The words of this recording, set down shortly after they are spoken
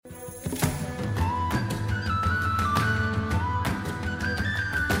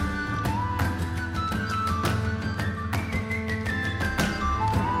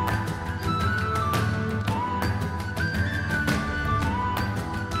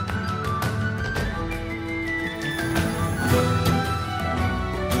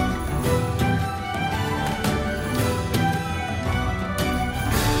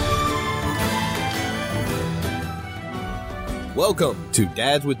Welcome to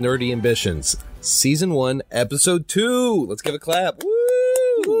Dads with Nerdy Ambitions, Season 1, Episode 2. Let's give a clap. Woo!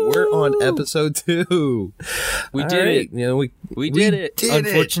 We're on Episode 2. We did it. You know, we did it.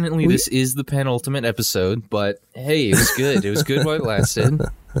 Unfortunately, this is the penultimate episode, but hey, it was good. It was good while it lasted.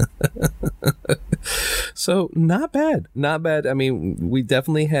 So, not bad. Not bad. I mean, we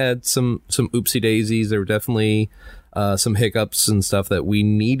definitely had some oopsie daisies. There were definitely some hiccups and stuff that we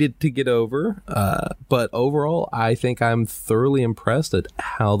needed to get over. But overall, I think I'm thoroughly impressed at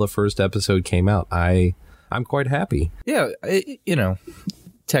how the first episode came out. I'm quite happy. Yeah,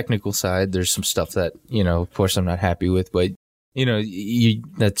 technical side, there's some stuff that, of course I'm not happy with, but,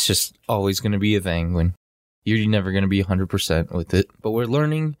 that's just always going to be a thing when you're never going to be 100% with it. But we're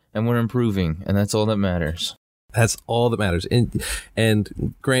learning and we're improving, and that's all that matters. That's all that matters.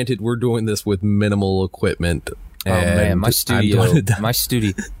 And granted, we're doing this with minimal equipment. Oh man, my studio,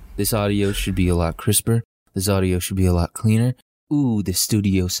 this audio should be a lot crisper. This audio should be a lot cleaner. Ooh, the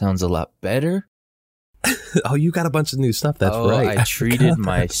studio sounds a lot better. Oh, you got a bunch of new stuff. That's right. I treated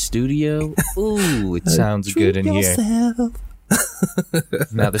my studio. Ooh, it sounds good in here.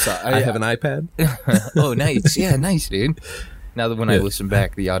 Now I have an iPad. Oh, nice. Yeah, nice, dude. Now that when I listen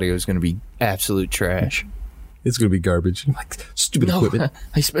back, the audio is going to be absolute trash. It's going to be garbage. Like, stupid equipment.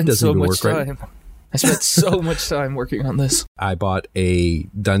 I spent so much time. I spent so much time working on this. I bought a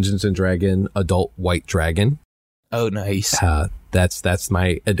Dungeons & Dragon adult white dragon. Oh, nice. That's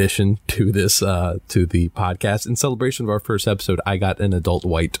my addition to this to the podcast. In celebration of our first episode, I got an adult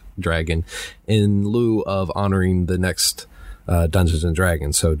white dragon in lieu of honoring the next Dungeons &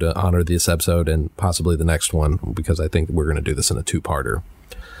 Dragons. So to honor this episode and possibly the next one, because I think we're going to do this in a two-parter.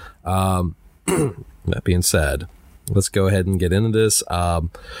 That being said, let's go ahead and get into this.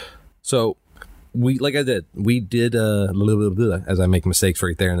 So we did as I make mistakes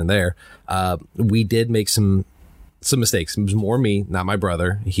right there and there. We did make some mistakes. It was more me, not my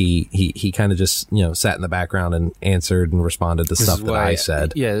brother. He kind of just, sat in the background and answered and responded to stuff that I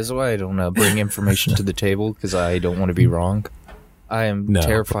said. Yeah, this is why I don't bring information to the table, because I don't want to be wrong. I am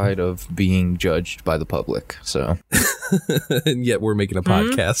terrified of being judged by the public, so. And yet we're making a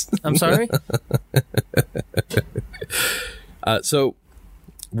podcast. I'm sorry? So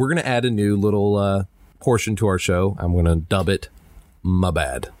we're going to add a new little portion to our show. I'm going to dub it My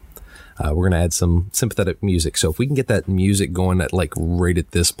Bad. We're going to add some sympathetic music. So if we can get that music going at right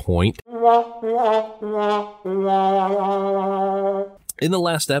at this point. In the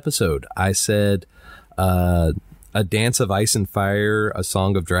last episode, I said a dance of ice and fire, a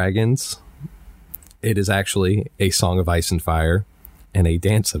song of dragons. It is actually a song of ice and fire and a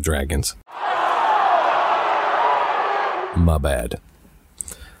dance of dragons. My bad.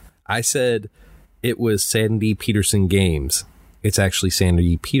 I said it was Sandy Petersen Games. It's actually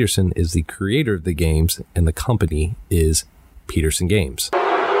Sandy Petersen is the creator of the games, and the company is Petersen Games. My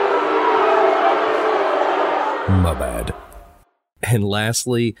bad. And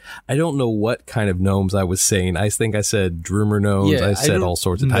lastly, I don't know what kind of gnomes I was saying. I think I said droomer gnomes. Yeah, I said all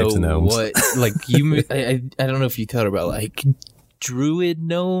sorts of types of gnomes. I don't know if you thought about druid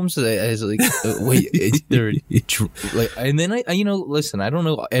gnomes. I was like, wait, they're and then I listen, I don't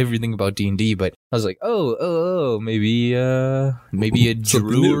know everything about D&D, but I was like, maybe a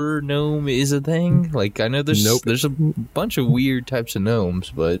druid gnome is a thing. I know there's a bunch of weird types of gnomes,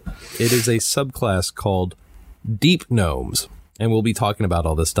 but it is a subclass called deep gnomes, and we'll be talking about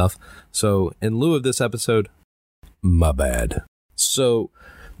all this stuff. So in lieu of this episode, my bad. So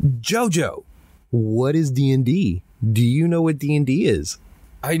Jojo, what is D&D? Do you know what D&D is?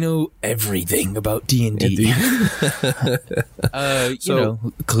 I know everything about D&D.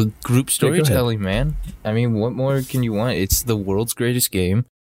 Group storytelling, man. I mean, what more can you want? It's the world's greatest game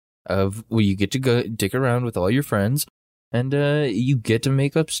where you get to go dick around with all your friends, and you get to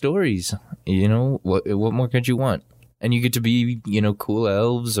make up stories. What more could you want? And you get to be, cool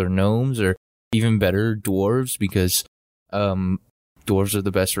elves or gnomes or even better dwarves, because dwarves are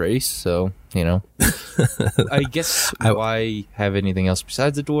the best race, so, I guess why have anything else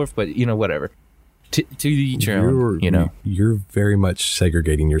besides a dwarf, but, whatever. To each your own, You're very much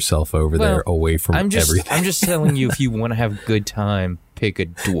segregating yourself over there away from everything. I'm just telling you, if you want to have a good time, pick a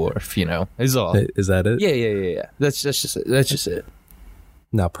dwarf, is all. Is that it? Yeah. That's just it. That's just it.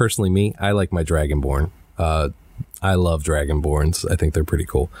 Now, personally, me, I like my Dragonborn. I love Dragonborns. I think they're pretty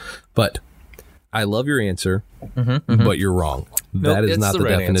cool. But I love your answer, but you're wrong. That is not the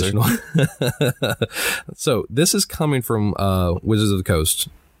definition. So this is coming from Wizards of the Coast,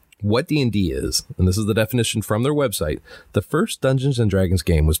 what D&D is, and this is the definition from their website. The first Dungeons & Dragons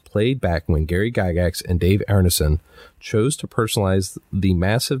game was played back when Gary Gygax and Dave Arneson chose to personalize the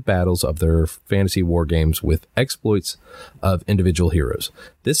massive battles of their fantasy war games with exploits of individual heroes.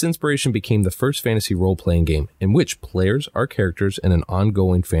 This inspiration became the first fantasy role-playing game in which players are characters in an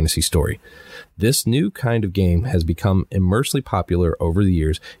ongoing fantasy story. This new kind of game has become immensely popular over the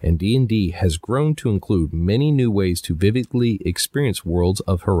years, and D&D has grown to include many new ways to vividly experience worlds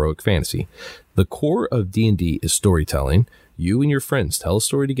of heroic fantasy. The core of D&D is storytelling. You and your friends tell a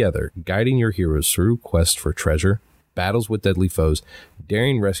story together, guiding your heroes through quests for treasure, battles with deadly foes,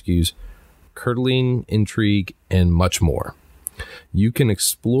 daring rescues, curdling intrigue, and much more. You can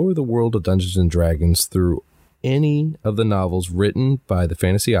explore the world of Dungeons & Dragons through any of the novels written by the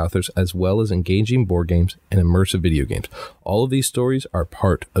fantasy authors, as well as engaging board games and immersive video games. All of these stories are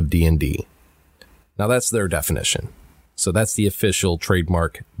part of D&D. Now that's their definition. So that's the official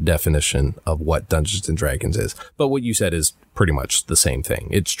trademark definition of what Dungeons & Dragons is. But what you said is pretty much the same thing.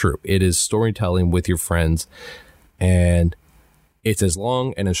 It's true. It is storytelling with your friends, and it's as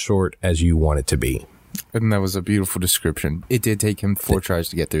long and as short as you want it to be. And that was a beautiful description. It did take him 4 tries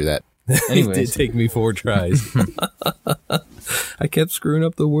to get through that. Anyways. It did take me 4 tries. I kept screwing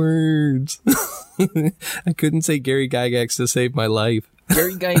up the words. I couldn't say Gary Gygax to save my life.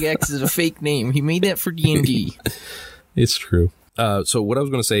 Gary Gygax is a fake name. He made that for D&D. It's true. So what I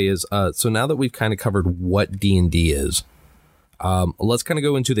was going to say is, so now that we've kind of covered what D&D is, let's kind of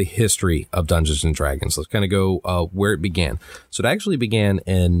go into the history of Dungeons & Dragons. Let's kind of go where it began. So it actually began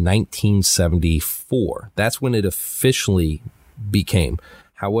in 1974. That's when it officially became.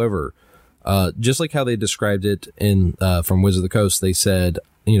 However, just like how they described it in from Wizards of the Coast, they said,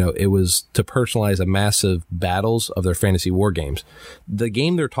 it was to personalize a massive battles of their fantasy war games. The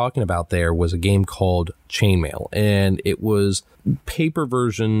game they're talking about there was a game called Chainmail, and it was paper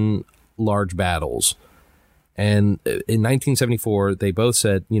version large battles. And in 1974, they both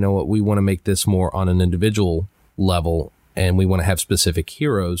said, you know what, we want to make this more on an individual level, and we want to have specific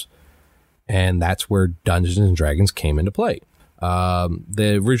heroes. And that's where Dungeons & Dragons came into play.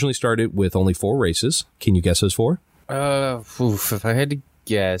 They originally started with only 4 races. Can you guess those 4? If I had to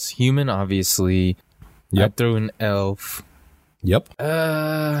guess, human, obviously. Yep. I'd throw in elf. Yep.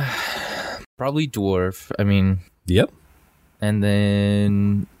 Probably dwarf. I mean. Yep. And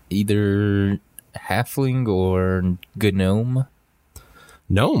then either halfling or gnome.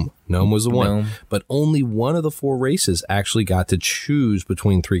 Gnome was the one. But only one of the 4 races actually got to choose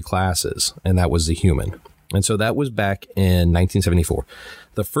between 3 classes, and that was the human. And so that was back in 1974.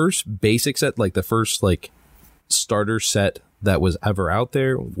 The first basic set, like the first starter set that was ever out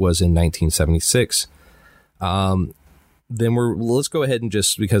there, was in 1976. Then let's go ahead and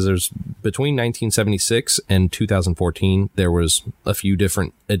just, because there's between 1976 and 2014, there was a few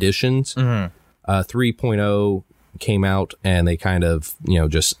different editions. 3.0 came out, and they kind of,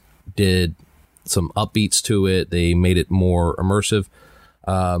 just did some upbeats to it. They made it more immersive.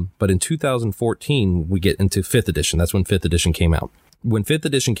 But in 2014, we get into 5th edition. That's when 5th edition came out. When 5th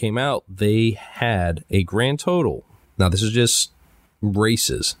edition came out, they had a grand total. Now, this is just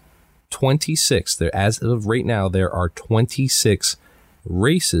races. 26. As of right now, there are 26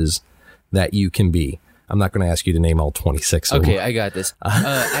 races that you can be. I'm not going to ask you to name all 26 of them. Okay, I got this.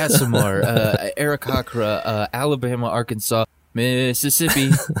 Asimar, Aarakocra, Alabama, Arkansas,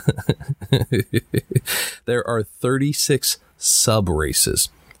 Mississippi. There are 36 sub races.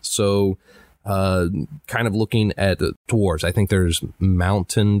 So, kind of looking at dwarves, I think there's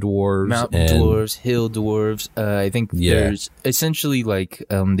mountain dwarves, hill dwarves. I think there's essentially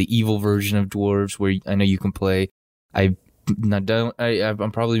the evil version of dwarves, where I know you can play. I'm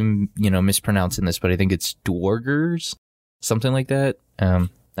probably mispronouncing this, but I think it's dwargers, something like that. I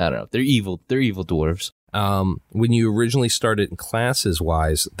don't know. They're evil. They're evil dwarves. When you originally started classes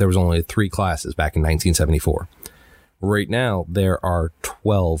wise, there was only 3 classes back in 1974. Right now, there are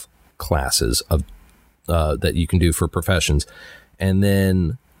 12 classes of that you can do for professions. And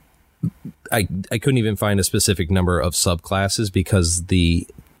then I couldn't even find a specific number of subclasses, because the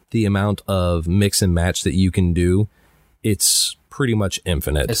amount of mix and match that you can do, it's pretty much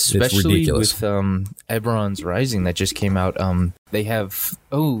infinite. Especially it's ridiculous. With Eberron's Rising that just came out. They have,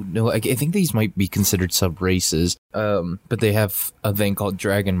 I think these might be considered sub-races, but they have a thing called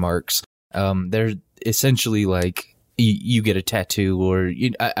Dragon Marks. They're essentially you get a tattoo, or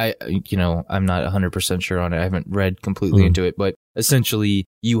I'm not 100% sure on it. I haven't read completely into it, but essentially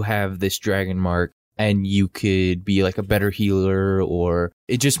you have this dragon mark, and you could be a better healer, or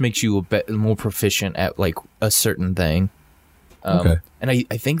it just makes you a bit more proficient at a certain thing. Okay. And I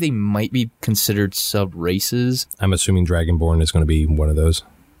think they might be considered sub races. I'm assuming Dragonborn is going to be one of those.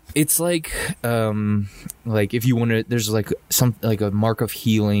 It's like if you want to, there's like a mark of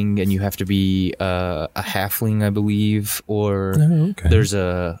healing, and you have to be a halfling, I believe, or there's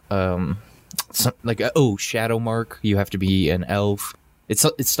a shadow mark. You have to be an elf. It's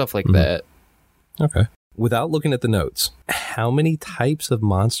stuff like that. Okay. Without looking at the notes, how many types of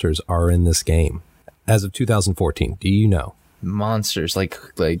monsters are in this game as of 2014? Do you know? Monsters, like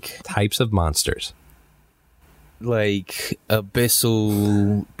types of monsters. Like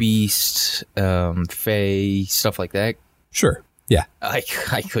abyssal, beast, fae, stuff like that. Sure. Yeah. I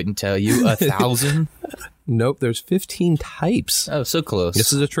couldn't tell you. 1,000? Nope. There's 15 types. Oh, so close.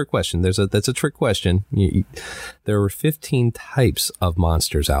 This is a trick question. That's a trick question. There were 15 types of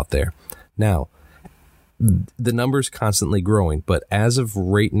monsters out there. Now, the number's constantly growing, but as of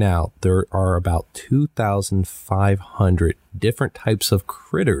right now, there are about 2,500 different types of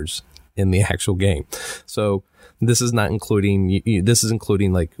critters in the actual game. So this is not including, this is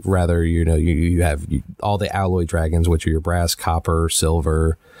including like rather, you have all the alloy dragons, which are your brass, copper,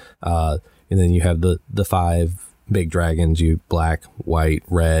 silver, and then you have the 5 big dragons, you black, white,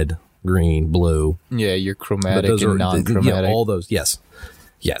 red, green, blue. Yeah, your chromatic and non-chromatic. All those, yes.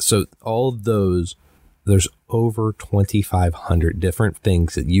 Yeah, so all of those, there's over 2,500 different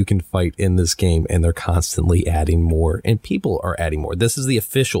things that you can fight in this game, and they're constantly adding more, and people are adding more. This is the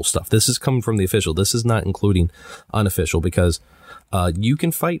official stuff. This is coming from the official. This is not including unofficial, because you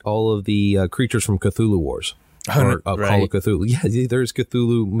can fight all of the creatures from Cthulhu Wars. Or Call of Cthulhu. Yeah, there's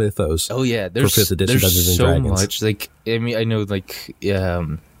Cthulhu Mythos. Oh, yeah. There's 5th edition Dungeons and Dragons. So much. Like, I mean, I know, like,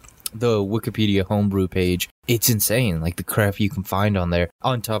 the Wikipedia homebrew page, it's insane, like the crap you can find on there,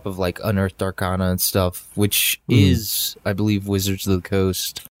 on top of like Unearthed Arcana and stuff, which is, I believe, Wizards of the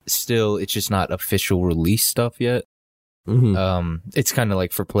Coast. Still, it's just not official release stuff yet. It's kind of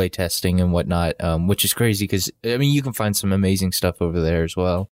like for play testing and whatnot, which is crazy because, I mean, you can find some amazing stuff over there as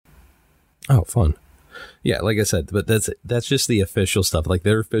well. Oh, fun. Yeah, like I said, but that's just the official stuff, like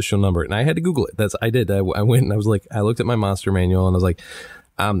their official number. And I had to Google it. I did. I went and I was like, I looked at my monster manual and I was like,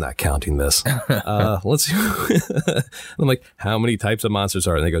 I'm not counting this. Let's see. I'm like, how many types of monsters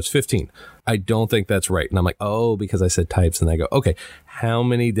are there? And they goes 15. I don't think that's right. And I'm like, oh, because I said types. And I go, okay, how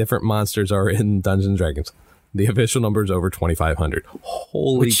many different monsters are in Dungeons and Dragons? The official number is over 2,500.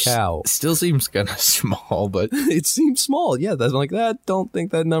 Holy cow. Still seems kind of small, but it seems small. Yeah, that's like that. Don't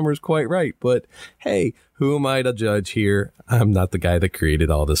think that number is quite right. But hey, who am I to judge here? I'm not the guy that created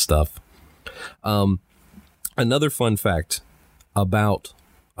all this stuff. Another fun fact about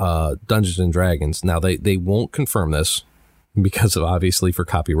Dungeons and Dragons. Now they won't confirm this because of obviously for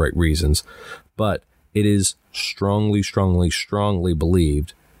copyright reasons, but it is strongly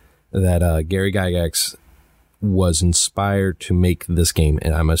believed that Gary Gygax was inspired to make this game,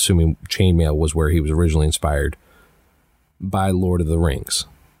 and I'm assuming Chainmail was where he was originally inspired, by Lord of the Rings.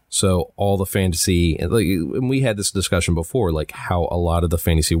 So all the fantasy, and we had this discussion before, like how a lot of the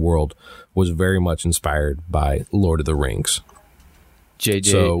fantasy world was very much inspired by Lord of the Rings.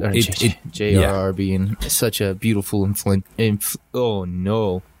 JRR being such a beautiful you're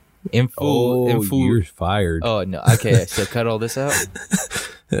fired. Oh no, okay, so cut all this out.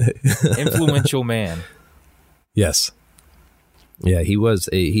 Influential man. Yes. Yeah, he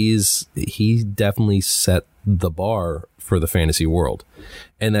definitely set the bar for the fantasy world.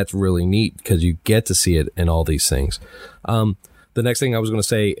 And that's really neat because you get to see it in all these things. The next thing I was going to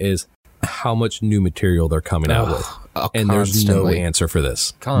say is how much new material they're coming out with. And there's no answer for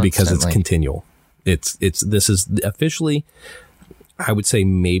this because it's continual. This is officially, I would say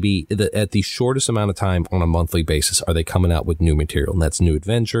maybe at the shortest amount of time on a monthly basis are they coming out with new material. And that's new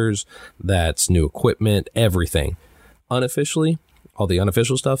adventures, that's new equipment, everything. Unofficially, all the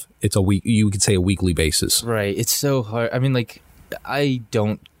unofficial stuff, it's you could say a weekly basis. Right. It's so hard. I mean, like, I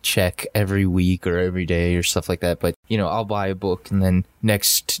don't check every week or every day or stuff like that, but, I'll buy a book and then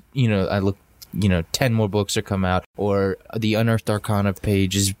next, I look, 10 more books are come out, or the Unearthed Arcana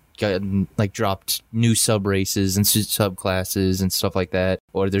page is gotten, like, dropped new sub races and subclasses and stuff like that,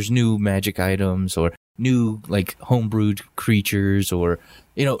 or there's new magic items or new, like, homebrewed creatures, or,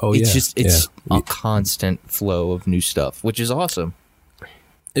 it's a constant flow of new stuff, which is awesome.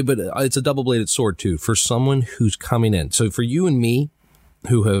 But it's a double-bladed sword, too, for someone who's coming in. So for you and me,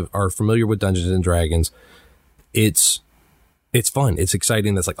 who are familiar with Dungeons and Dragons, it's fun. It's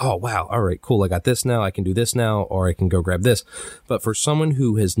exciting. That's like, oh, wow. All right, cool. I got this now. I can do this now, or I can go grab this. But for someone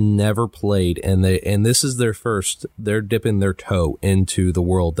who has never played and this is their first, they're dipping their toe into the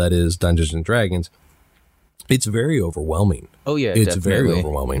world that is Dungeons and Dragons, it's very overwhelming. Oh, yeah, it's definitely very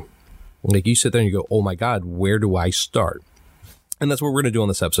overwhelming. Like, you sit there and you go, oh, my God, where do I start? And that's what we're going to do on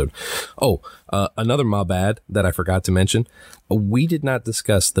this episode. Oh, another my bad that I forgot to mention. We did not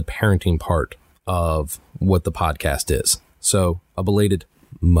discuss the parenting part of what the podcast is. So a belated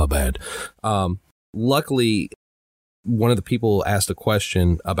my bad. Luckily, one of the people asked a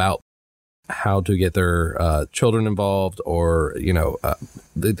question about how to get their children involved, or, you know,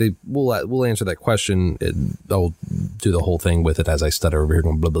 we'll answer that question. I'll do the whole thing with it as I stutter over here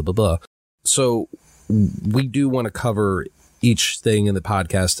going blah, blah, blah, blah. So we do want to cover each thing in the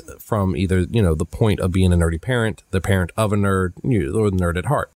podcast from either, you know, the point of being a nerdy parent, the parent of a nerd, or the nerd at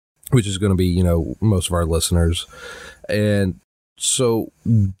heart, which is going to be, you know, most of our listeners. And so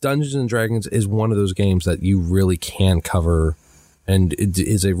Dungeons and Dragons is one of those games that you really can cover, and it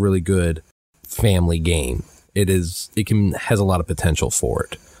is a really good family game. Has a lot of potential for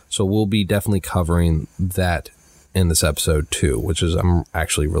it. So we'll be definitely covering that in this episode too, which is I'm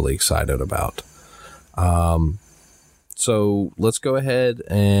actually really excited about. So let's go ahead,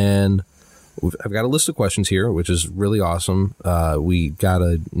 and I've got a list of questions here, which is really awesome. We got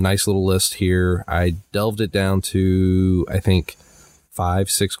a nice little list here. I delved it down to, I think,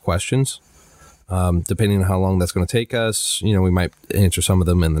 5-6 questions. Depending on how long that's going to take us, you know, we might answer some of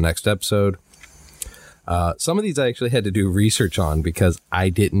them in the next episode. Some of these I actually had to do research on because I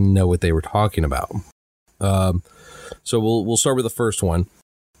didn't know what they were talking about. So we'll start with the first one.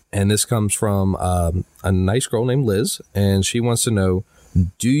 And this comes from a nice girl named Liz, and she wants to know,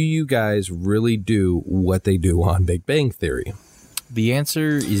 do you guys really do what they do on Big Bang Theory? The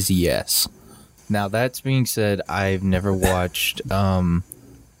answer is yes. Now, that being said, I've never watched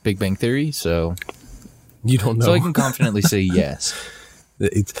Big Bang Theory, so... You don't know? So I can confidently say yes.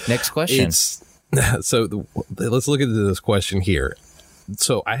 Next question. So let's look into this question here.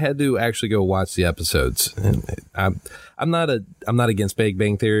 So I had to actually go watch the episodes. I'm not against Big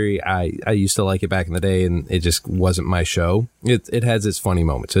Bang Theory. I used to like it back in the day, and it just wasn't my show. It has its funny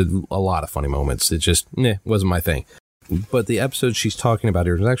moments, a lot of funny moments. It just wasn't my thing. But the episode she's talking about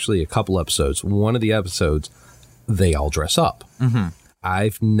here is actually a couple episodes. One of the episodes, they all dress up. Mm-hmm.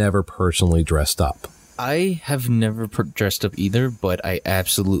 I've never personally dressed up. I have never dressed up either, but I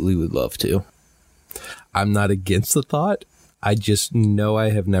absolutely would love to. I'm not against the thought. I just know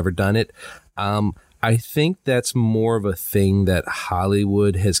I have never done it. I think that's more of a thing that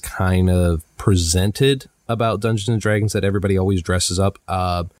Hollywood has kind of presented about Dungeons and Dragons, that everybody always dresses up.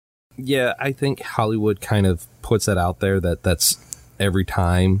 Yeah, I think Hollywood kind of puts that out there, that's every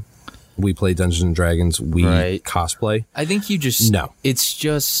time we play Dungeons and Dragons, we cosplay. I think you just... No. It's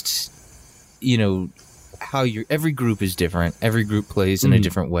just, you know, how every group is different. Every group plays in a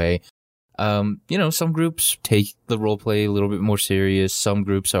different way. You know, some groups take the role play a little bit more serious. Some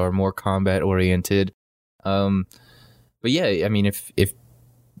groups are more combat oriented. But yeah, I mean, if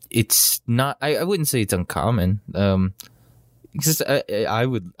it's not, I wouldn't say it's uncommon. Because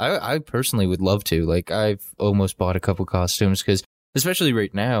I personally would love to. Like, I've almost bought a couple costumes because, especially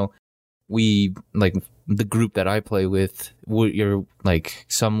right now, we, like, the group that I play with, we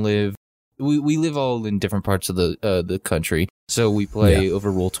live all in different parts of the country. So we play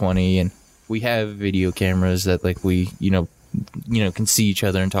over Roll20, and we have video cameras that, like, we, you know, can see each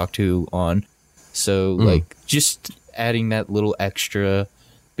other and talk to on. So, like, just adding that little extra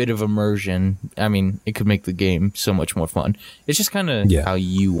bit of immersion, I mean, it could make the game so much more fun. It's just kind of how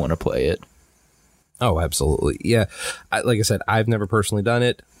you want to play it. Oh, absolutely. Yeah. Like I said, I've never personally done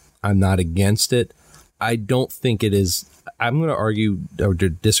it. I'm not against it. I don't think it is. I'm going to argue or to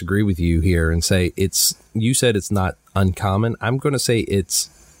disagree with you here and say you said it's not uncommon. I'm going to say it's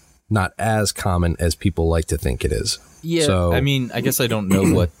not as common as people like to think it is. Yeah. So, I mean, I guess I don't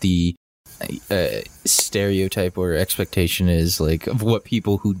know what the stereotype or expectation is, like, of what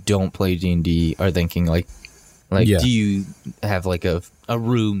people who don't play D&D are thinking. Like do you have, like, a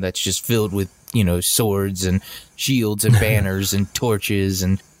room that's just filled with, you know, swords and shields and banners and torches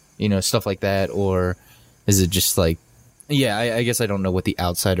and, you know, stuff like that? Or is it just like, I guess I don't know what the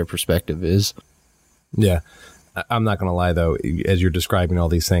outsider perspective is. Yeah. I'm not going to lie, though. As you're describing all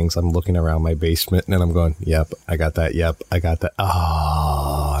these things, I'm looking around my basement and I'm going, yep, I got that. Yep, I got that.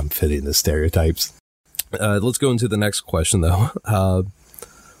 Oh, I'm fitting the stereotypes. Let's go into the next question, though. There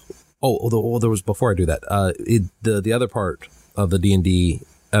was, before I do that, the other part of the D&D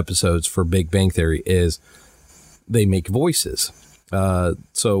episodes for Big Bang Theory is they make voices.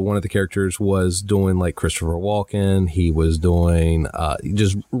 So one of the characters was doing, like, Christopher Walken. He was doing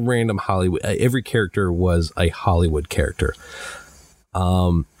just random Hollywood. Every character was a Hollywood character.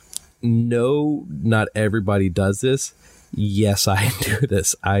 No, not everybody does this. Yes, I do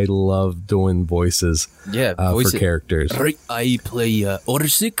this. I love doing voices. Yeah, for characters. Right, I play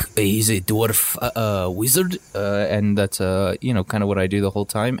Orsik. He's a dwarf wizard, and that's kind of what I do the whole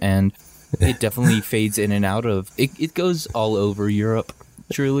time. And it definitely fades in and out of. It goes all over Europe.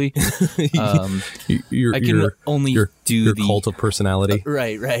 Truly, I can only do your the cult of personality.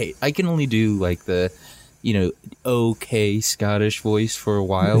 Right. I can only do like the, okay Scottish voice for a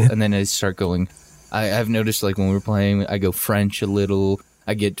while, and then I start going. I've noticed like when we're playing, I go French a little.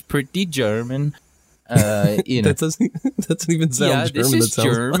 I get pretty German. That doesn't even sound German. This is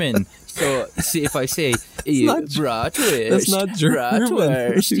German. So see if I say bratwurst. That's not German.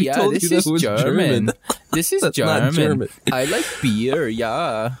 Bratwurst. Yeah, this is German. This is German. I like beer.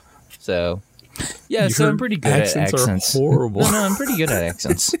 Yeah. So yeah, so I'm pretty good at accents. Are horrible. No, I'm pretty good at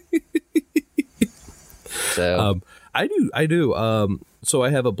accents. So I do. So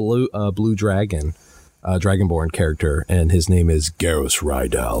I have a blue dragon, dragonborn character, and his name is Garros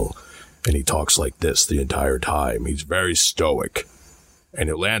Rydell, and he talks like this the entire time. He's very stoic, and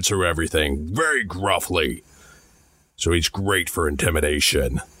he'll answer everything very gruffly. So he's great for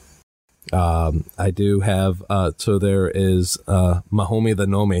intimidation. I do have. So there is Mahomie the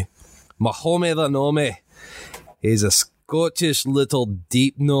Gnome. Mahomie the Gnome. He's a Scottish little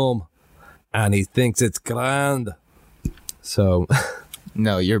deep gnome, and he thinks it's grand. So.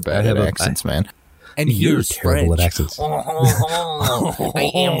 No, you're bad at accents, man. And you're terrible at accents.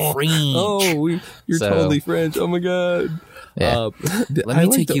 I am French. You're totally French. Oh my god. Yeah. Let me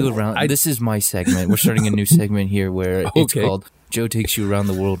take you around. This is my segment. We're starting a new segment here where it's called Joe Takes You Around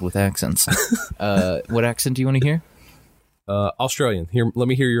the World with Accents. What accent do you want to hear? Australian. Here, let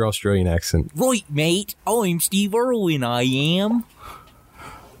me hear your Australian accent. Right, mate. I'm Steve Irwin. I am.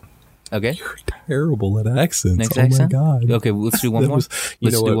 Okay. You're terrible at accents. Next accent? My god. Okay, let's do one more. Let's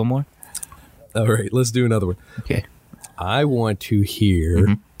do one more. All right, let's do another one. Okay. I want to hear.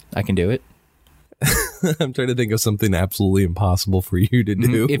 Mm-hmm. I can do it. I'm trying to think of something absolutely impossible for you to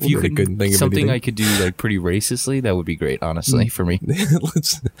do. If you could think of something I could do like pretty racistly, that would be great, honestly, for me.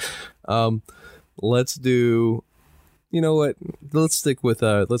 Let's do. You know what? Let's stick with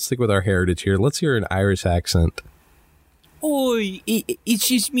our heritage here. Let's hear an Irish accent. Oi, it's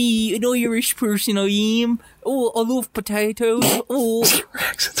just me, an Irish person I am. Oh, I love potatoes. Oh, your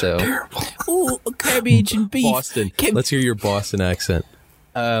accents are terrible. Oh, cabbage and beef. Boston. Let's hear your Boston accent.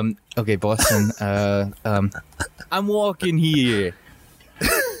 Okay, Boston. I'm walking here.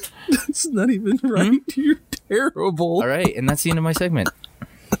 That's not even right. You're terrible. All right, and that's the end of my segment.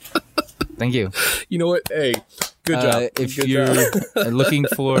 Thank you. You know what? Hey, good job. If you're looking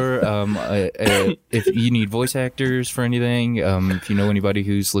for, if you need voice actors for anything, if you know anybody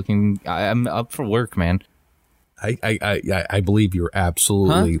who's looking, I'm up for work, man. I believe you're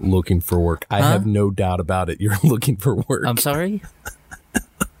absolutely looking for work. I have no doubt about it. You're looking for work. I'm sorry.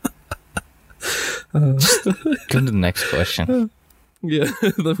 Go to the next question. Yeah,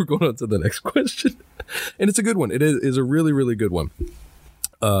 then we're going on to the next question, and it's a good one. It is a really, really good one.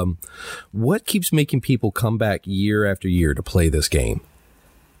 What keeps making people come back year after year to play this game?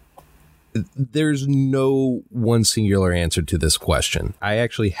 There's no one singular answer to this question. I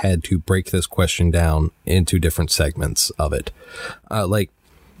actually had to break this question down into different segments of it. Like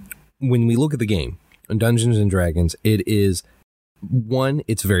when we look at the game, Dungeons and Dragons, it is one,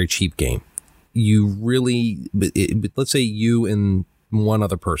 it's a very cheap game. You really, let's say you and one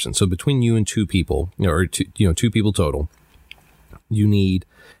other person. So between you and two people, or two people total, you need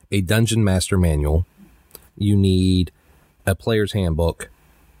a dungeon master manual, you need a player's handbook,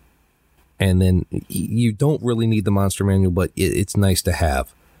 and then you don't really need the monster manual, but it's nice to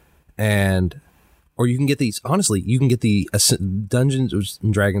have. Or you can get these, honestly, you can get the Dungeons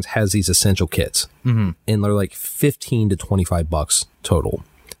and Dragons has these essential kits, and they're like $15 to $25 total.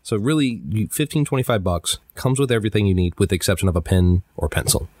 So really, $15-$25 comes with everything you need, with the exception of a pen or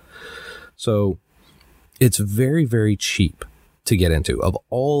pencil. So it's very, very cheap to get into. Of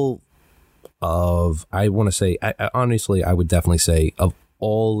all of, I want to say, honestly, I would definitely say of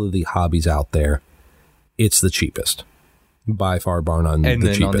all of the hobbies out there, it's the cheapest. By far, bar none. And the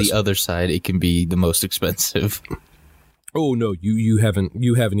then cheapest. On the other side, it can be the most expensive. Oh no, you haven't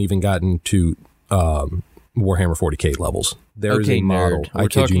even gotten to Warhammer 40K levels. There is a model. We're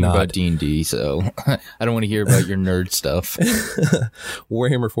talking about D&D, so I don't want to hear about your nerd stuff.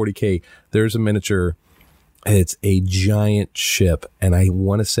 Warhammer 40K, there's a miniature. It's a giant ship, and I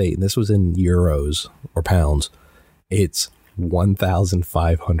want to say, and this was in euros or pounds, it's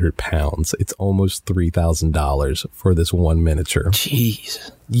 1,500 pounds. It's almost $3,000 for this one miniature.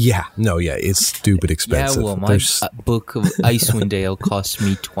 Jeez. Yeah. No, yeah. It's stupid expensive. Yeah, well, my book of Icewind Dale cost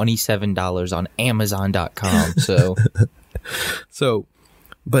me $27 on Amazon.com, so... So,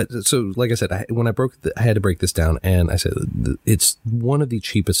 like I said, when I I had to break this down, and I said it's one of the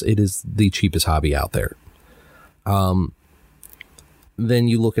cheapest. It is the cheapest hobby out there. Then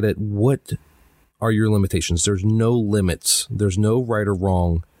you look at it. What are your limitations? There's no limits. There's no right or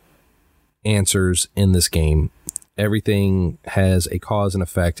wrong answers in this game. Everything has a cause and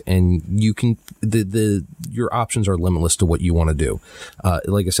effect, and you can your options are limitless to what you want to do.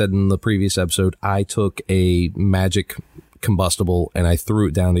 Like I said in the previous episode, I took a magic combustible and I threw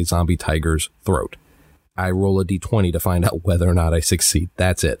it down a zombie tiger's throat. I roll a d20 to find out whether or not I succeed.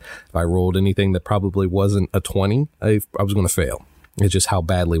 That's it. If I rolled anything that probably wasn't a 20, I was going to fail. It's just how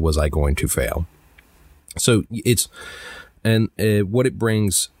badly was I going to fail. So what it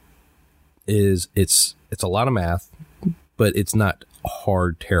brings is it's a lot of math, but it's not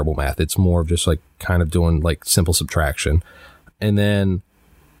hard, terrible math. It's more of just like kind of doing like simple subtraction. And then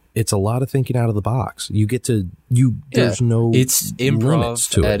it's a lot of thinking out of the box. You get to, there's no it's improv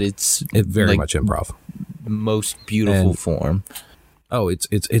to at it. its very much improv. Most beautiful form. Oh,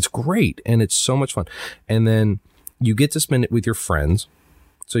 it's great. And it's so much fun. And then you get to spend it with your friends.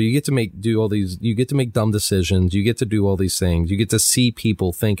 So you get to you get to make dumb decisions. You get to do all these things. You get to see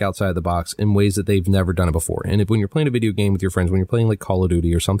people think outside the box in ways that they've never done it before. And when you're playing a video game with your friends, when you're playing like Call of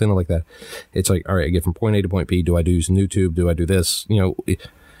Duty or something like that, it's like, all right, I get from point A to point B. Do I do YouTube? Do I do this? You're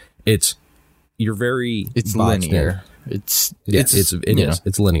very, it's linear. It's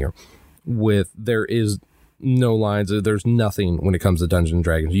linear. There is no lines. There's nothing when it comes to Dungeons and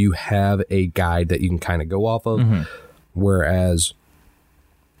Dragons. You have a guide that you can kind of go off of, whereas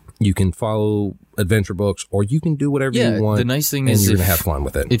you can follow adventure books, or you can do whatever you want. The nice thing is you're going to have fun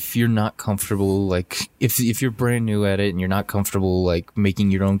with it. If you're not comfortable, like if you're brand new at it and you're not comfortable like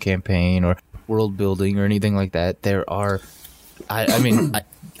making your own campaign or world building or anything like that, there are, I mean,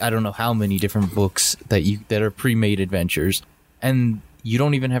 I don't know how many different books that are pre-made adventures, and you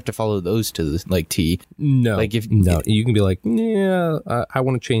don't even have to follow those to the T. No, you can be like, yeah, I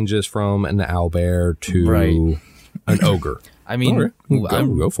want to change this from an owlbear to an ogre. I mean,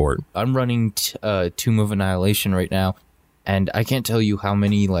 go for it. I'm running Tomb of Annihilation right now, and I can't tell you how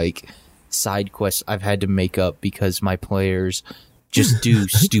many like side quests I've had to make up because my players just do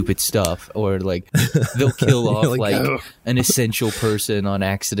stupid stuff, or like they'll kill off an essential person on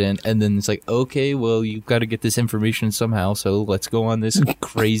accident, and then it's like, okay, well, you've got to get this information somehow, so let's go on this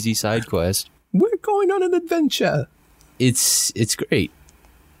crazy side quest. We're going on an adventure. It's great.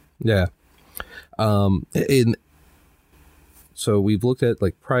 Yeah. So we've looked at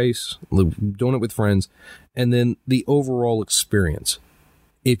like price, doing it with friends, and then the overall experience.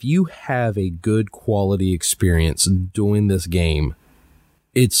 If you have a good quality experience doing this game,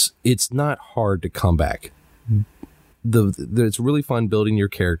 it's not hard to come back. It's really fun building your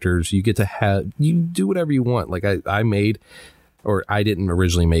characters. You get to you do whatever you want. Like I made, or I didn't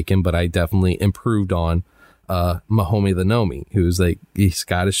originally make him, but I definitely improved on Mahomie the Gnome, who's like a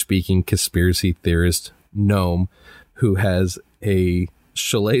Scottish-speaking conspiracy theorist gnome who has a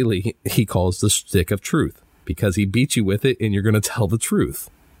shillelagh he calls the stick of truth, because he beats you with it and you're going to tell the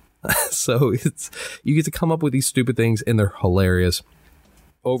truth. So you get to come up with these stupid things and they're hilarious.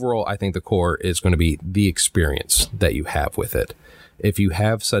 Overall, I think the core is going to be the experience that you have with it. If you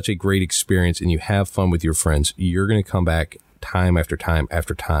have such a great experience and you have fun with your friends, you're going to come back time after time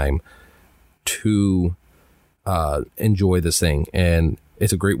after time to enjoy this thing. And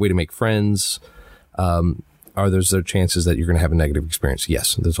it's a great way to make friends. Are there chances that you're going to have a negative experience?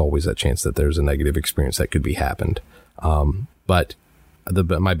 Yes, there's always that chance that there's a negative experience that could be happened. But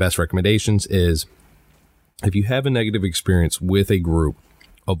my best recommendations is, if you have a negative experience with a group,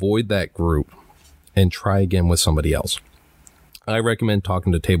 avoid that group and try again with somebody else. I recommend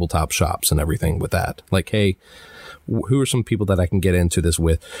talking to tabletop shops and everything with that. Like, hey, who are some people that I can get into this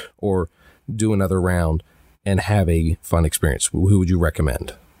with, or do another round and have a fun experience? Who would you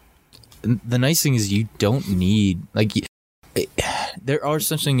recommend? The nice thing is you don't need, like, there are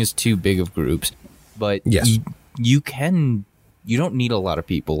such things as too big of groups, but yes, you don't need a lot of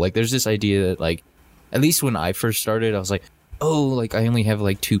people. Like, there's this idea that, like, at least when I first started, I was like, oh, like, I only have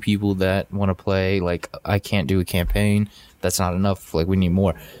like 2 people that want to play. Like, I can't do a campaign. That's not enough. Like, we need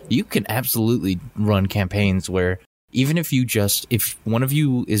more. You can absolutely run campaigns where even if one of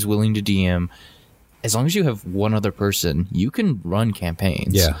you is willing to DM, as long as you have one other person, you can run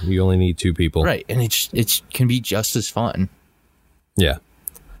campaigns. Yeah, you only need 2 people. Right, and it can be just as fun. Yeah.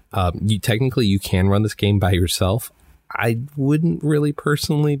 You can run this game by yourself. I wouldn't really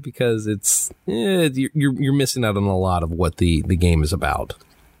personally, because you're missing out on a lot of what the game is about.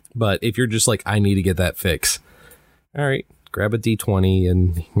 But if you're just like, I need to get that fix, all right, grab a D20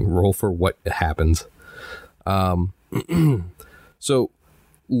 and roll for what happens. So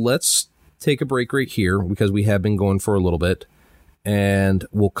let's take a break right here because we have been going for a little bit, and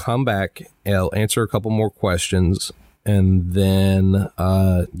we'll come back and I'll answer a couple more questions, and then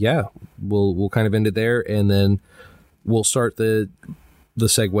we'll kind of end it there, and then we'll start the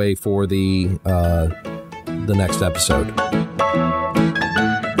segue for the next episode.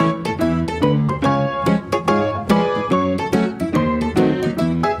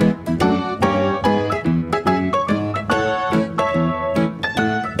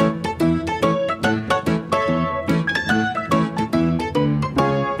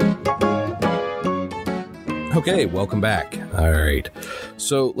 Okay, welcome back. All right.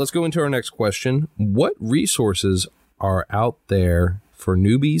 So let's go into our next question. What resources are out there for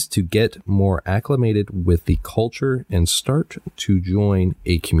newbies to get more acclimated with the culture and start to join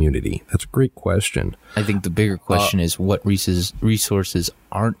a community? That's a great question. I think the bigger question is what resources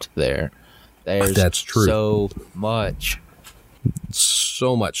aren't there? That's true. So much.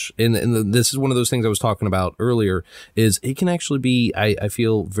 So much. And this is one of those things I was talking about earlier, is it can actually be, I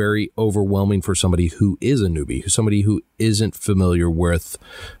feel, very overwhelming for somebody who is a newbie, somebody who isn't familiar with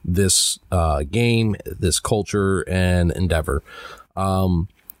this game, this culture and endeavor.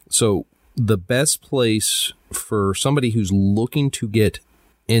 So the best place for somebody who's looking to get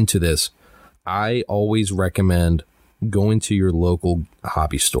into this, I always recommend going to your local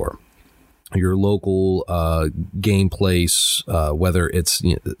hobby store, your local game place, whether it's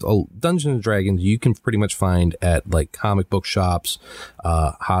Dungeons and Dragons, you can pretty much find at like comic book shops,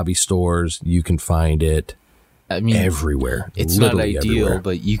 hobby stores. You can find it everywhere. It's not ideal, everywhere.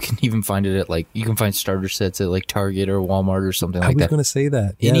 But you can even find it at you can find starter sets at like Target or Walmart or something like that. I was going to say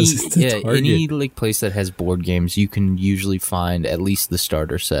that. Any like place that has board games, you can usually find at least the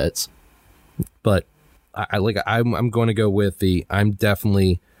starter sets. But I'm going to go with I'm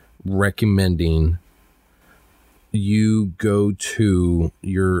definitely recommending you go to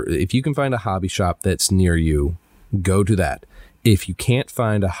if you can find a hobby shop that's near you, go to that. If you can't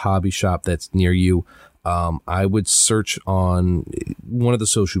find a hobby shop that's near you, I would search on one of the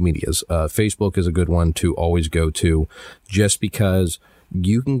social medias. Facebook is a good one to always go to, just because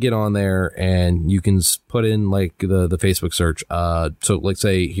you can get on there and you can put in like the Facebook search. So like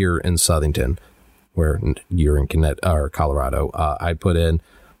say here in Southington, where you're in Colorado, I put in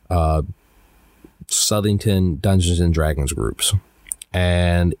Southington Dungeons and Dragons groups,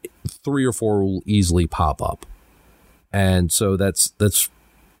 and 3 or 4 will easily pop up. And so that's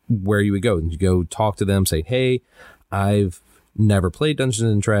where you would go. You go talk to them, say, hey, I've never played Dungeons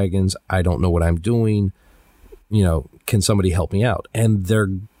and Dragons. I don't know what I'm doing. Can somebody help me out? And they're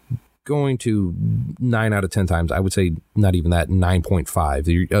going to 9 out of 10 times, I would say not even that,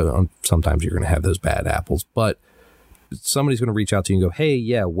 9.5. Sometimes you're going to have those bad apples, but somebody's going to reach out to you and go, hey,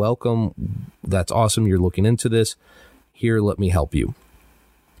 yeah, welcome. That's awesome. You're looking into this. Here, let me help you.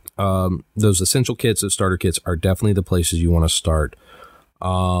 Those essential kits, those starter kits are definitely the places you want to start.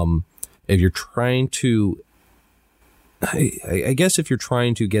 If you're trying to, I guess if you're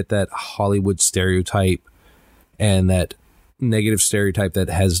trying to get that Hollywood stereotype and that negative stereotype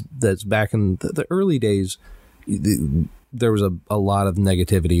that's back in the early days, there was a lot of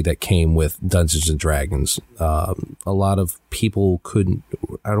negativity that came with Dungeons and Dragons. A lot of people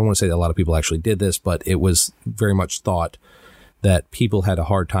I don't want to say that a lot of people actually did this, but it was very much thought that people had a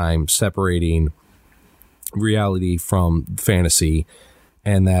hard time separating reality from fantasy,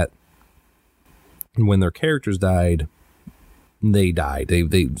 and that when their characters died, they died.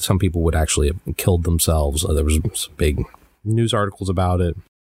 Some people would actually have killed themselves. There was some big news articles about it.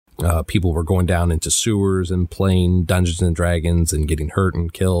 People were going down into sewers and playing Dungeons and Dragons and getting hurt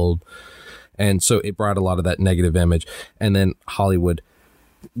and killed. And so it brought a lot of that negative image. And then Hollywood,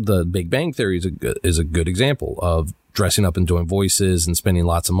 the Big Bang Theory is a good example of dressing up and doing voices and spending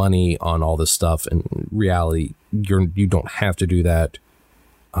lots of money on all this stuff. And in reality, you don't have to do that.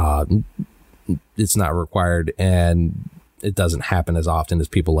 It's not required, and it doesn't happen as often as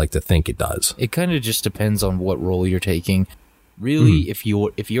people like to think it does. It kind of just depends on what role you're taking. Really, if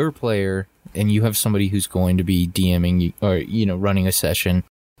you're a player and you have somebody who's going to be DMing or running a session,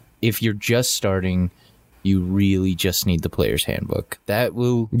 if you're just starting, you really just need the player's handbook. That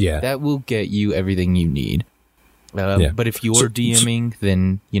will get you everything you need. But if you're DMing,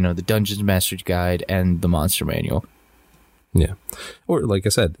 then the Dungeons Master's Guide and the Monster Manual. Yeah, or like I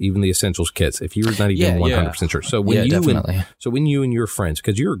said, even the essentials kits. If you're not even 100% sure, so when you and your friends,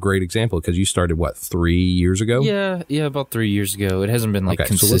 because you're a great example, because you started 3 years ago. Yeah, about 3 years ago. It hasn't been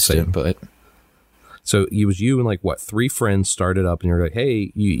consistent, but so it was you and 3 friends started up, and you're like,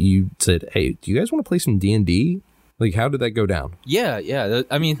 hey, you said, hey, do you guys want to play some D&D? How did that go down? Yeah.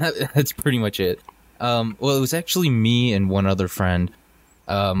 I mean, that's pretty much it. Well, it was actually me and one other friend.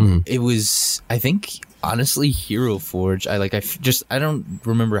 It was, I think, honestly, Hero Forge. I don't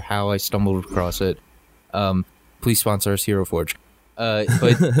remember how I stumbled across it. Please sponsor us, Hero Forge.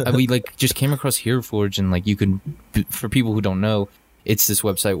 But we just came across Hero Forge, and you can, for people who don't know, it's this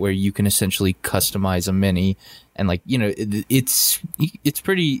website where you can essentially customize a mini, and it's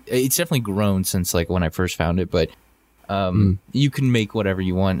definitely grown since when I first found it, but you can make whatever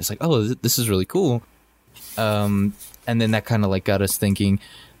you want. It's this is really cool. And then that kind of got us thinking,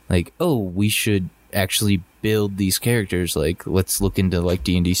 we should actually build these characters. Let's look into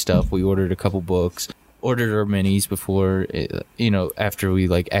D&D stuff. We ordered a couple books, ordered our minis before, after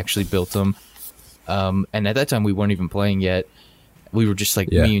we actually built them. And at that time we weren't even playing yet. We were just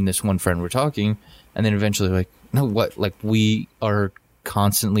me and this one friend were talking, and then eventually no, what? We are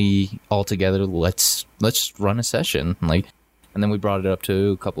constantly all together. Let's run a session. And then we brought it up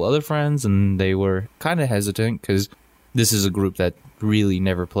to a couple other friends, and they were kind of hesitant because this is a group that really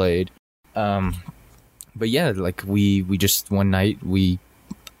never played. But yeah, we just one night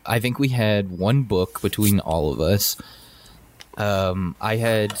I think we had one book between all of us. I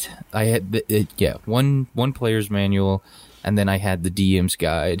had one player's manual, and then I had the DM's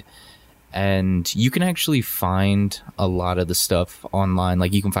guide. And you can actually find a lot of the stuff online.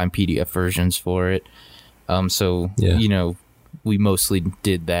 You can find PDF versions for it. We mostly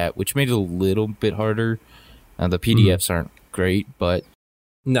did that, which made it a little bit harder. The PDFs aren't great, but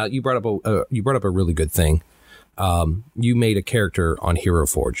no, you brought up a really good thing. You made a character on Hero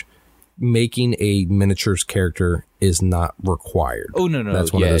Forge. Making a miniatures character is not required. Oh no,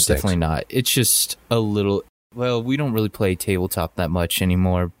 that's one of those definitely things. Not. It's just a little. Well, we don't really play tabletop that much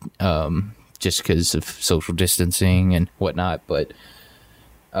anymore, just because of social distancing and whatnot. But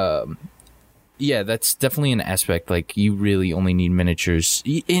yeah, that's definitely an aspect. You really only need miniatures.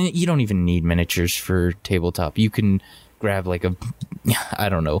 You don't even need miniatures for tabletop. You can grab a cap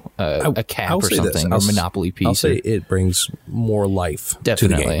or something, or Monopoly piece. I'll say it brings more life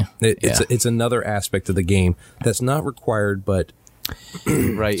definitely. to the game. It's another aspect of the game that's not required, but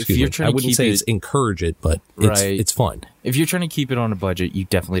right. If you're trying I wouldn't say it's encourage it, but it's fun. If you're trying to keep it on a budget, you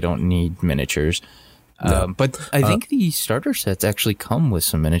definitely don't need miniatures. No. But I think the starter sets actually come with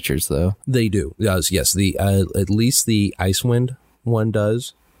some miniatures, though. They do. Yes. The at least the Icewind one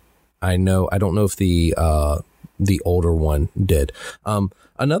does. I don't know if the older one did.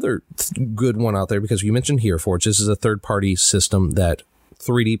 Another good one out there, because you mentioned Hero Forge. This is a third-party system that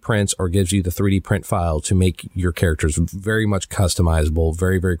 3D prints or gives you the 3D print file to make your characters very much customizable.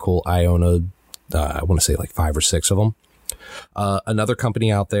 Very, very cool. I own I want to say 5 or 6 of them. Another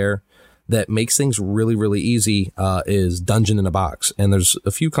company out there that makes things really, really easy is Dungeon in a Box. And there's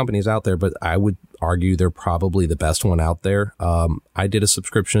a few companies out there, but I would argue they're probably the best one out there. I did a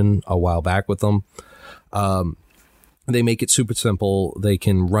subscription a while back with them. They make it super simple. They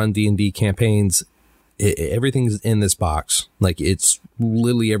can run D&D campaigns. Everything's in this box. It's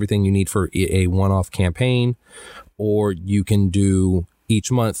literally everything you need for a one-off campaign, or you can do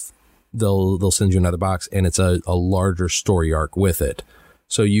each month. They'll send you another box, and it's a larger story arc with it.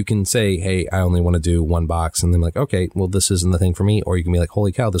 So you can say, hey, I only want to do one box. And then okay, well, this isn't the thing for me. Or you can be like,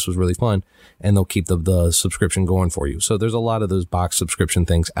 holy cow, this was really fun. And they'll keep the subscription going for you. So there's a lot of those box subscription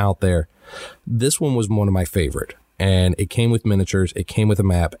things out there. This one was one of my favorite. And it came with miniatures. It came with a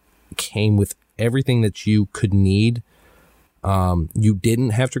map. It came with everything that you could need. You didn't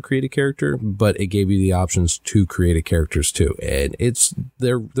have to create a character, but it gave you the options to create a characters too. And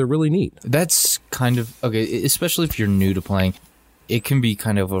they're really neat. That's kind of, okay, especially if you're new to playing. It can be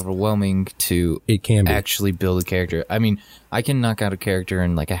kind of overwhelming to actually build a character. I mean, I can knock out a character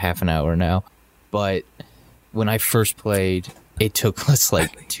in a half an hour now, but when I first played, it took us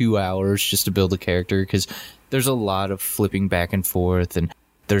 2 hours just to build a character, because there's a lot of flipping back and forth, and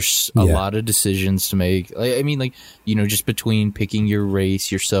there's a lot of decisions to make. I mean, just between picking your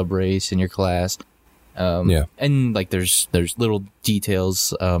race, your sub race, and your class. And there's little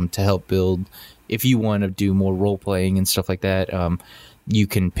details to help build. If you want to do more role playing and stuff like that, you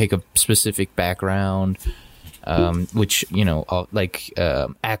can pick a specific background, which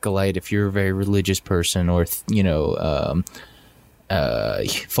acolyte if you're a very religious person, or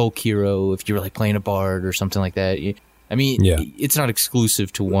folk hero if you're playing a bard or something like that. I mean, it's not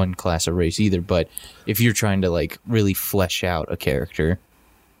exclusive to one class of race either, but if you're trying to really flesh out a character.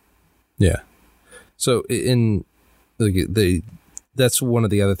 Yeah. So that's one of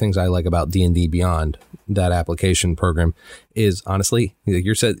the other things I like about D&D Beyond, that application program, is honestly,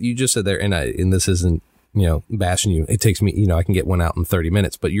 you just said there, and this isn't, bashing you. It takes me, I can get one out in 30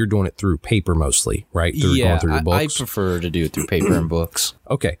 minutes, but you're doing it through paper mostly, right? Going through your books. I prefer to do it through paper and books.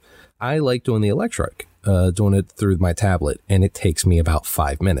 Okay. I like doing the electric, doing it through my tablet, and it takes me about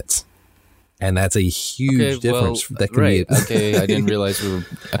 5 minutes. And that's a huge difference. That can be okay, I didn't realize we were...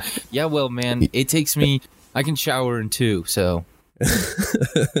 yeah, well, man, it takes me... I can shower in 2, so...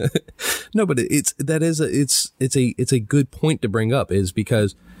 No, but it's a good point to bring up, is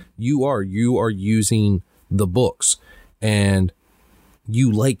because you are using the books, and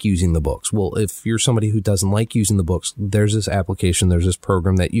you like using the books. Well, if you're somebody who doesn't like using the books, there's this application, there's this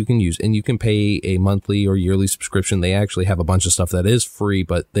program that you can use, and you can pay a monthly or yearly subscription. They actually have a bunch of stuff that is free,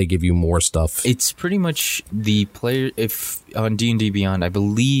 but they give you more stuff. It's pretty much the player. If on D&D Beyond, I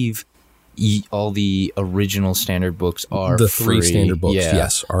believe all the original standard books are the free. 3 standard books. Yeah.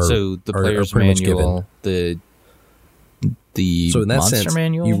 Yes, so the player's manual, so in that monster sense,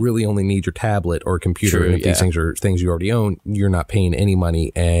 manual? You really only need your tablet or computer. True, and if these things are things you already own, you're not paying any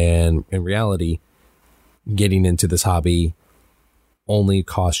money. And in reality, getting into this hobby only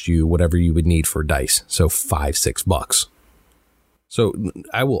costs you whatever you would need for dice. So $5-6. So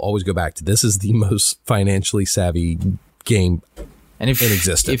I will always go back to, this is the most financially savvy game in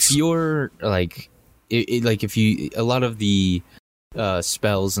existence. If you're like if you, a lot of the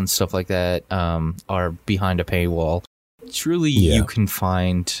spells and stuff like that are behind a paywall. Truly, you can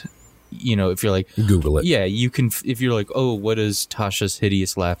find, if you're like... Google it. Yeah, you can... If you're like, oh, what does Tasha's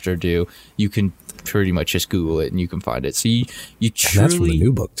Hideous Laughter do? You can pretty much just Google it and you can find it. So you truly... And that's from the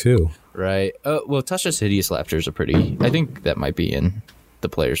new book, too. Right. Well, Tasha's Hideous Laughter is a pretty... I think that might be in the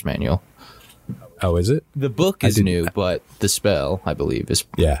player's manual. Oh, is it? The book is new, but the spell, I believe, is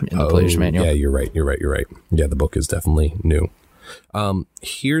in the player's manual. Yeah, you're right. Yeah, the book is definitely new.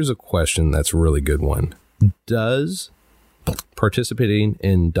 Here's a question that's a really good one. Does participating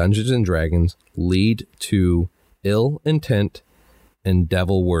in Dungeons and Dragons lead to ill intent and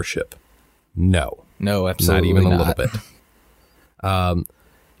devil worship? No, absolutely not even a little bit.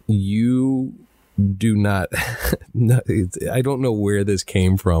 You do not. No, I don't know where this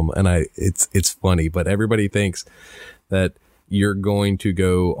came from, and it's funny, but everybody thinks that you're going to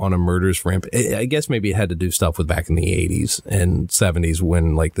go on a murderous ramp. I guess maybe it had to do stuff with back in the 80s and 70s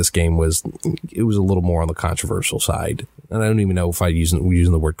when like this game was a little more on the controversial side. And I don't even know if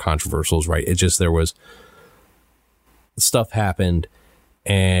using the word controversial is right. It's just there was stuff happened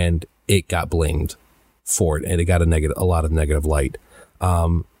and it got blamed for it, and it got a lot of negative light.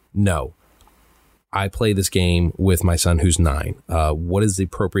 No. I play this game with my son who's 9. What is the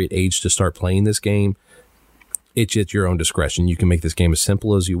appropriate age to start playing this game? It's at your own discretion. You can make this game as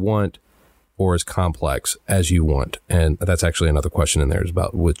simple as you want or as complex as you want. And that's actually another question in there, is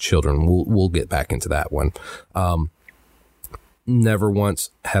about with children. We'll get back into that one. Never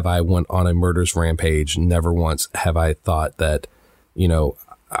once have I went on a murderous rampage. Never once have I thought that,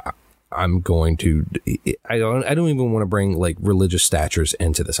 I'm going to, I don't even want to bring like religious statures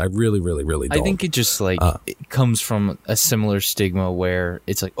into this. I really, really, really don't. I think it just it comes from a similar stigma where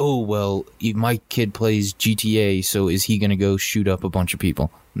it's like, oh, well, my kid plays GTA, so is he going to go shoot up a bunch of people?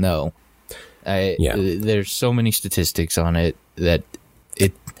 No. There's so many statistics on it that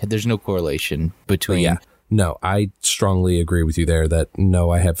there's no correlation between. Yeah. No, I strongly agree with you there that no,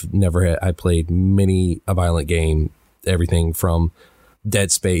 I have never I played many a violent game, everything from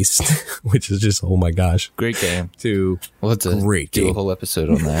Dead Space, which is just, oh my gosh, great game, to great do a whole episode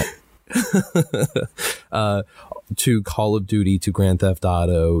on that. To Call of Duty, to Grand Theft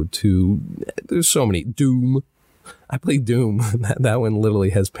Auto, to there's so many. Doom. I played Doom. That one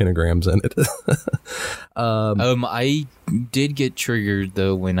literally has pentagrams in it. I did get triggered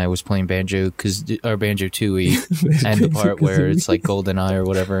though when I was playing Banjo Tooie, and the part where it's like GoldenEye or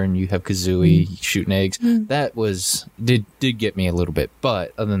whatever, and you have Kazooie shooting eggs. That did get me a little bit,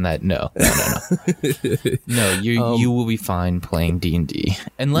 but other than that, no. No, you will be fine playing D&D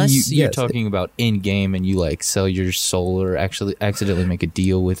unless you're talking about in game and you like sell your soul or actually accidentally make a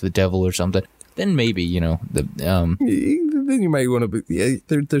deal with the devil or something. Then maybe, then you might want to be,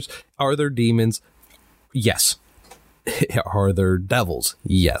 are there demons? Yes. Are there devils?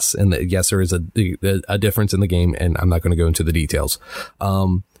 Yes. And yes, there is a difference in the game, and I'm not going to go into the details.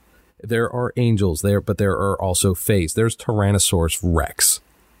 There are angels there, but there are also fays. There's Tyrannosaurus Rex.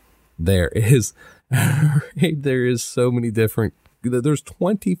 There is so many different, there's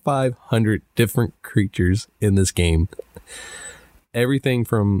 2,500 different creatures in this game. Everything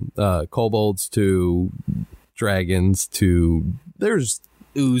from kobolds to dragons to there's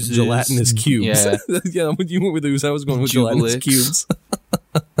oozes, gelatinous cubes. Yeah, when you went with ooze, I was going with gelatinous cubes.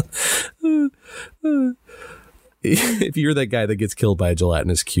 If you're that guy that gets killed by a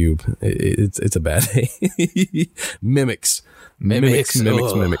gelatinous cube, it's a bad day. Mimics.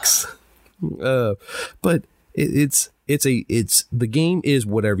 But it's it's the game is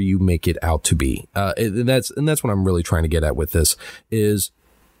whatever you make it out to be. And that's what I'm really trying to get at with this is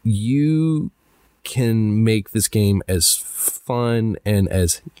you can make this game as fun and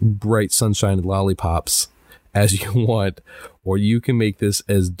as bright sunshine and lollipops as you want, or you can make this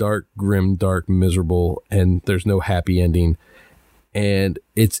as dark, grim, dark, miserable, and there's no happy ending. And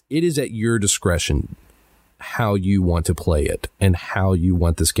it is at your discretion how you want to play it and how you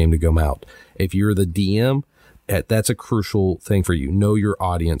want this game to come out. If you're the DM, that's a crucial thing for you. Know your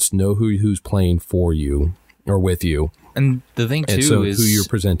audience, know who's playing for you or with you. And the thing too is who you're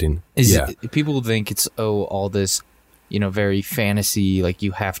presenting. People think it's all this, very fantasy, like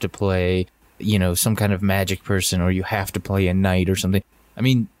you have to play, some kind of magic person, or you have to play a knight or something. I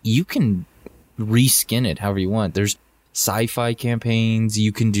mean, you can reskin it however you want. There's sci-fi campaigns.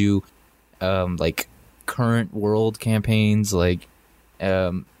 You can do like current world campaigns. Like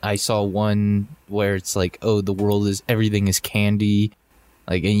I saw one where it's like, the world is everything is candy.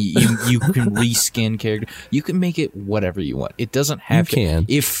 Like, and you can reskin character. You can make it whatever you want. It doesn't have to.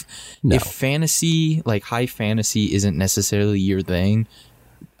 If fantasy, like high fantasy, isn't necessarily your thing,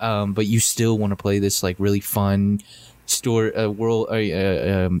 but you still want to play this like really fun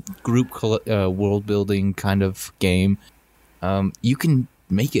group world building kind of game, you can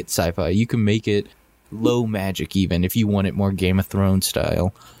make it sci-fi. You can make it low magic, even if you want it more Game of Thrones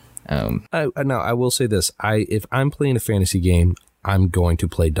style. I will say this: if I'm playing a fantasy game, I'm going to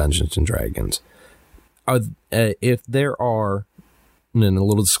play Dungeons and Dragons. If there are, and a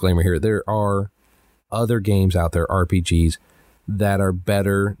little disclaimer here, there are other games out there, RPGs, that are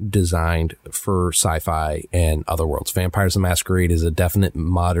better designed for sci-fi and other worlds. Vampires the Masquerade is a definite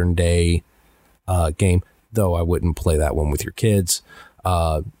modern day game, though I wouldn't play that one with your kids.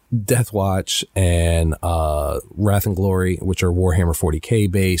 Deathwatch and Wrath and Glory, which are Warhammer 40K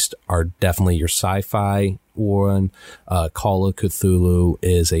based, are definitely your sci-fi one. Call of Cthulhu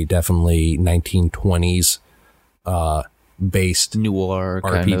is a definitely 1920s based noir RPG.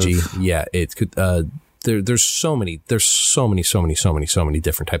 Kind of. Yeah, it could. There's so many different types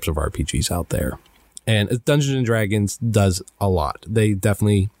of RPGs out there, and Dungeons and Dragons does a lot. They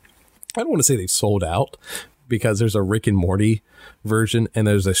definitely, I don't want to say they sold out, because there's a Rick and Morty version and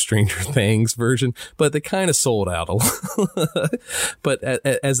there's a Stranger Things version, but they kind of sold out a lot. But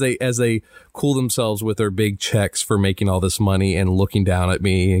as they cool themselves with their big checks for making all this money and looking down at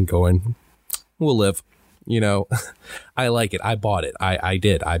me and going, we'll live, I like it. I bought it. I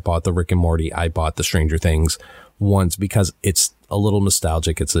did. I bought the Rick and Morty. I bought the Stranger Things ones because it's a little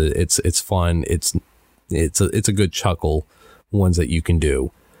nostalgic. It's fun. It's a good chuckle ones that you can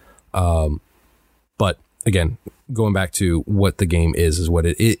do. But again, going back to what the game is what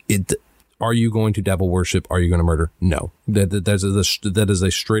it are you going to devil worship? Are you going to murder? No. That is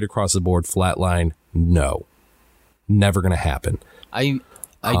a straight across the board flat line. No, never going to happen. I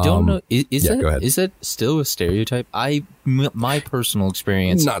don't know. Is that still a stereotype? My personal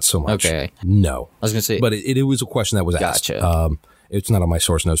experience, not so much. Okay. No, I was going to say, but it was a question that was asked. Gotcha. It's not on my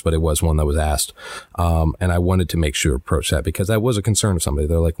source notes, but it was one that was asked. And I wanted to make sure to approach that because that was a concern of somebody.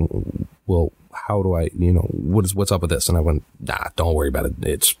 They're like, well, how do I, what's up with this? And I went, nah, don't worry about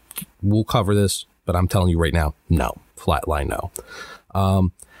it. We'll cover this, but I'm telling you right now, no, flat line, no.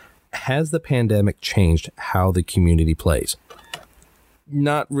 Has the pandemic changed how the community plays?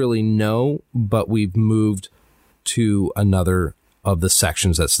 Not really, no, but we've moved to another of the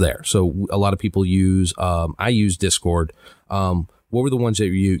sections that's there. So a lot of people use, I use Discord. What were the ones that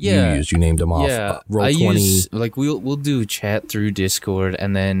you used? You named them off. Yeah, Roll20. We'll do chat through Discord,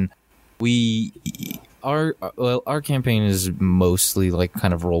 and then our campaign is mostly like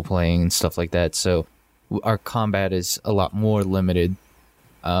kind of role playing and stuff like that. So our combat is a lot more limited.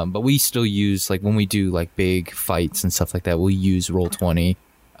 But we still use, like, when we do like big fights and stuff like that, we'll use Roll20,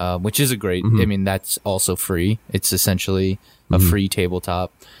 which is a great. I mean, that's also free. It's essentially a free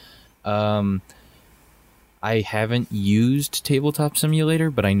tabletop. I haven't used Tabletop Simulator,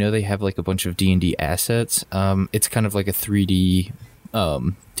 but I know they have like a bunch of D&D assets. It's kind of like a 3D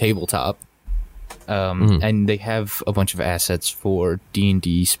tabletop, and they have a bunch of assets for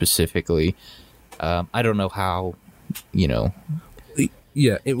D&D specifically. I don't know how,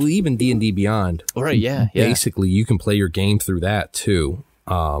 Yeah, even D&D Beyond. Right, yeah. Basically, you can play your game through that too.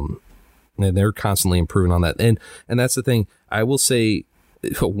 And they're constantly improving on that. And that's the thing. I will say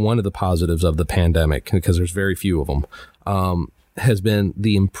one of the positives of the pandemic, because there's very few of them, has been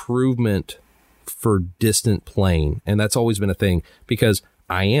the improvement for distant playing. And that's always been a thing because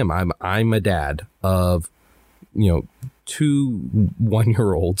I'm a dad of, 2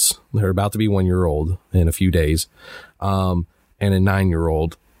 1-year-olds. They're about to be 1-year-old in a few days. And a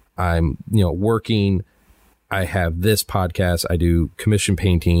 9-year-old. I'm, working. I have this podcast, I do commission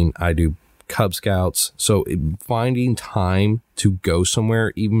painting, I do Cub Scouts. So finding time to go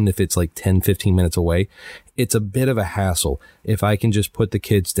somewhere, even if it's like 10, 15 minutes away, it's a bit of a hassle. If I can just put the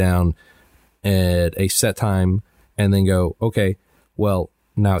kids down at a set time and then go, okay, well,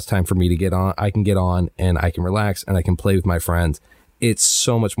 now it's time for me to get on. I can get on and I can relax and I can play with my friends. It's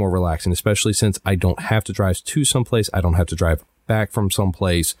so much more relaxing, especially since I don't have to drive to someplace. I don't have to drive back from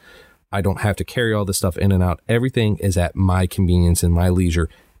someplace. I don't have to carry all this stuff in and out. Everything is at my convenience and my leisure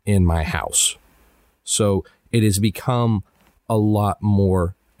in my house. So it has become a lot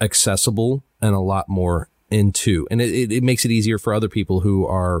more accessible and a lot more into, and it makes it easier for other people who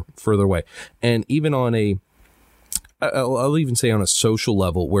are further away. And even on I'll even say on a social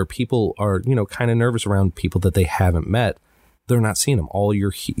level where people are, kind of nervous around people that they haven't met, they're not seeing them. All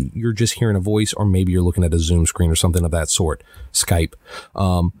you're just hearing a voice, or maybe you're looking at a Zoom screen or something of that sort, Skype.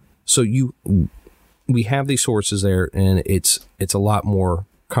 So we have these sources there, and it's a lot more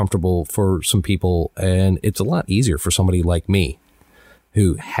comfortable for some people, and it's a lot easier for somebody like me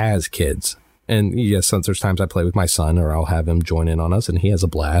who has kids. And yes, since there's times I play with my son, or I'll have him join in on us, and he has a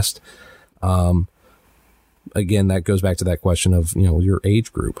blast. Again, that goes back to that question of, your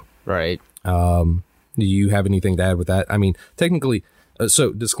age group. Right. Do you have anything to add with that? I mean, technically,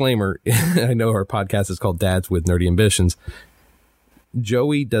 so disclaimer, I know our podcast is called Dads with Nerdy Ambitions.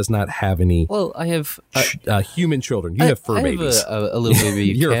 Joey does not have any. Well, I have human children. You have fur babies. I have a little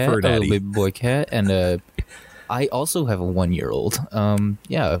baby You're cat, a fur daddy. A little baby boy cat, and I also have a 1-year-old.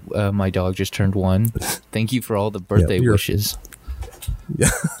 My dog just turned 1. Thank you for all the birthday wishes. Yeah.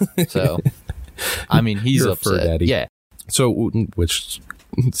 So, I mean, he's You're upset. A fur daddy. Yeah. So, which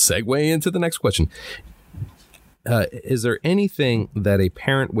segue into the next question. Is there anything that a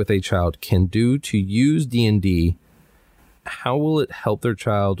parent with a child can do to use D&D? How will it help their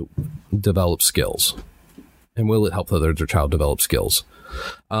child develop skills? And will it help their child develop skills?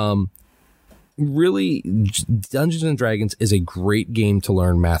 Really, Dungeons and Dragons is a great game to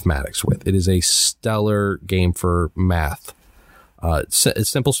learn mathematics with. It is a stellar game for math.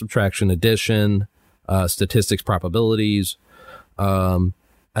 Simple subtraction, addition, statistics, probabilities,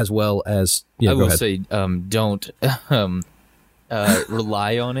 as well as... I will say, don't...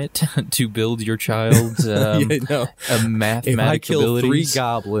 rely on it to build your child's mathematical if I kill abilities. 3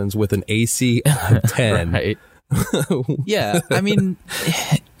 goblins with an AC of 10, right? Yeah, I mean,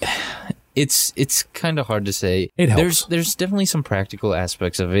 it's kind of hard to say. It helps. There's definitely some practical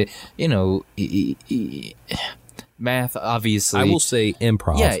aspects of it. Math, obviously. I will say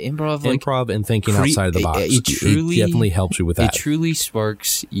improv. Yeah, improv and thinking outside of the box. It definitely helps you with that. It truly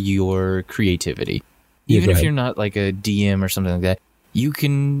sparks your creativity. Even if you're not like a DM or something like that, you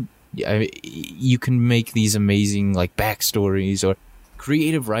can make these amazing like backstories or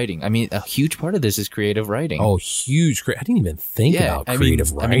creative writing. I mean, a huge part of this is creative writing. Oh, huge! I didn't even think about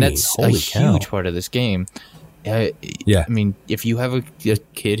creative writing. I mean, that's Holy cow. Huge part of this game. I mean, if you have a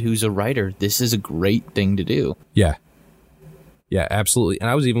kid who's a writer, this is a great thing to do. Yeah, absolutely. And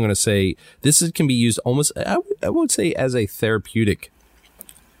I was even going to say this can be used almost, I would say, as a therapeutic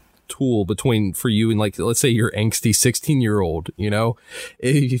tool for you and, like, let's say your angsty 16-year-old,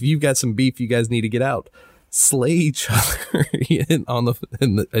 if you've got some beef you guys need to get out, slay each other in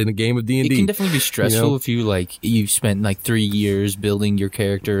a game of D&D. It can definitely be stressful if you've spent like 3 years building your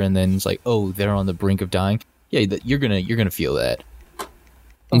character and then it's like, oh, they're on the brink of dying. Yeah, you're gonna feel that.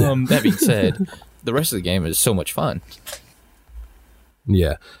 That being said, the rest of the game is so much fun.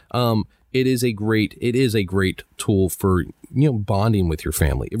 Yeah. It is a great tool for, bonding with your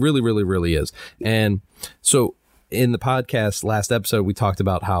family. It really, really, really is. And so in the podcast last episode, we talked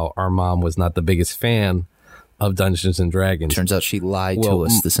about how our mom was not the biggest fan of Dungeons and Dragons. Turns out she lied to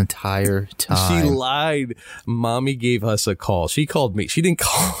us this entire time. She lied. Mommy gave us a call. She called me. She didn't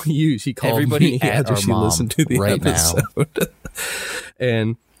call you. She called everybody me after she listened to the episode. Now.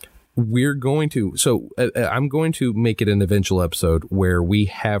 And we're going to, I'm going to make it an eventual episode where we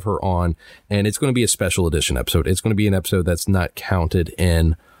have her on, and it's going to be a special edition episode. It's going to be an episode that's not counted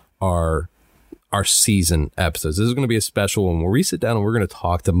in our season episodes. This is going to be a special one where we sit down and we're going to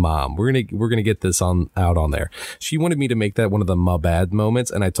talk to Mom. We're going to get this out on there. She wanted me to make that one of the ma-bad moments,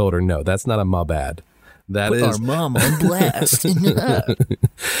 and I told her, no, that's not a ma-bad. That is our mom on blast.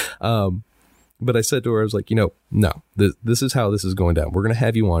 But I said to her, I was like, no, this is how this is going down. We're going to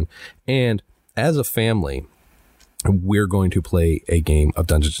have you on. And as a family, we're going to play a game of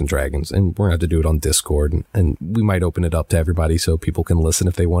Dungeons and Dragons, and we're going to have to do it on Discord, and we might open it up to everybody so people can listen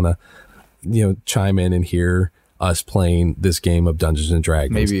if they want to, chime in and hear us playing this game of Dungeons and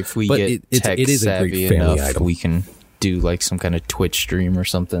Dragons. Maybe if we get tech savvy enough, we can do like some kind of Twitch stream or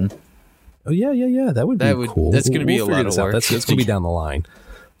something. Oh yeah. That would be cool. That's going to be a lot of work. That's going to be down the line.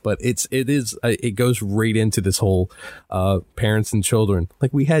 But it goes right into this whole parents and children.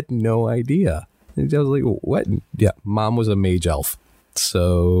 Like, we had no idea. And I was like, what? Yeah, mom was a mage elf.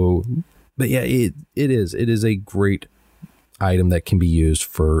 So, but yeah, it is a great item that can be used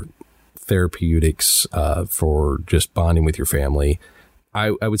for therapeutics, for just bonding with your family.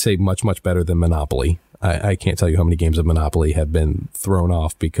 I would say much, much better than Monopoly. I can't tell you how many games of Monopoly have been thrown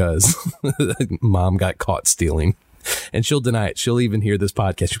off because mom got caught stealing. And she'll deny it. She'll even hear this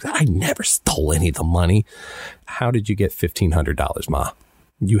podcast. She'll be like, I never stole any of the money. How did you get $1,500, Ma?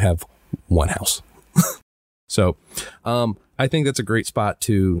 You have one house. So I think that's a great spot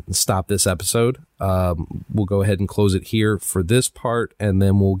to stop this episode. We'll go ahead and close it here for this part, and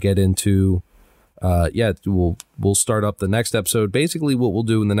then we'll get into, we'll start up the next episode. Basically, what we'll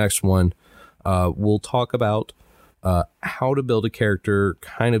do in the next one, we'll talk about how to build a character,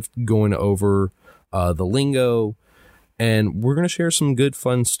 kind of going over the lingo, and we're going to share some good,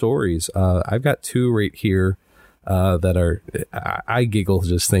 fun stories. I've got 2 right here that are, I giggle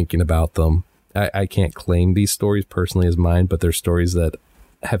just thinking about them. I can't claim these stories personally as mine, but they're stories that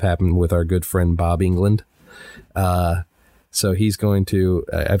have happened with our good friend Bob England. So he's going to,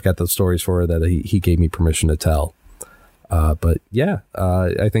 I've got those stories for her that he gave me permission to tell. But yeah,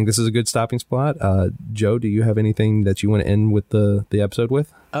 I think this is a good stopping spot. Joe, do you have anything that you want to end with the episode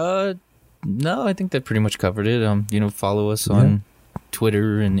with? No, I think that pretty much covered it. Follow us on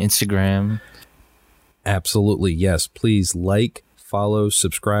Twitter and Instagram. Absolutely. Yes. Please like, follow,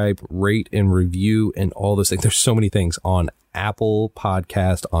 subscribe, rate, and review, and all those things. There's so many things on Apple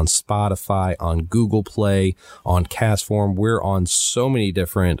Podcast, on Spotify, on Google Play, on Castform. We're on so many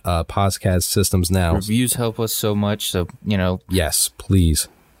different podcast systems now. Reviews help us so much. So, Yes, please.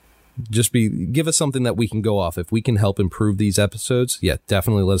 Just give us something that we can go off. If we can help improve these episodes, yeah,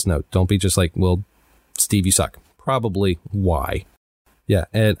 definitely let us know. Don't be just like, well, Steve, you suck. Probably why. Yeah,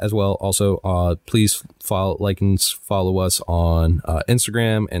 and as well, also, please follow us on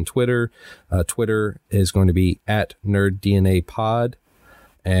Instagram and Twitter. Twitter is going to be at NerdDNAPod,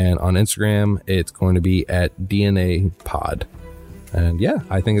 and on Instagram, it's going to be at DNAPod. And yeah,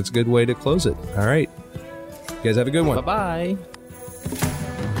 I think it's a good way to close it. All right. You guys have a good one. Bye-bye.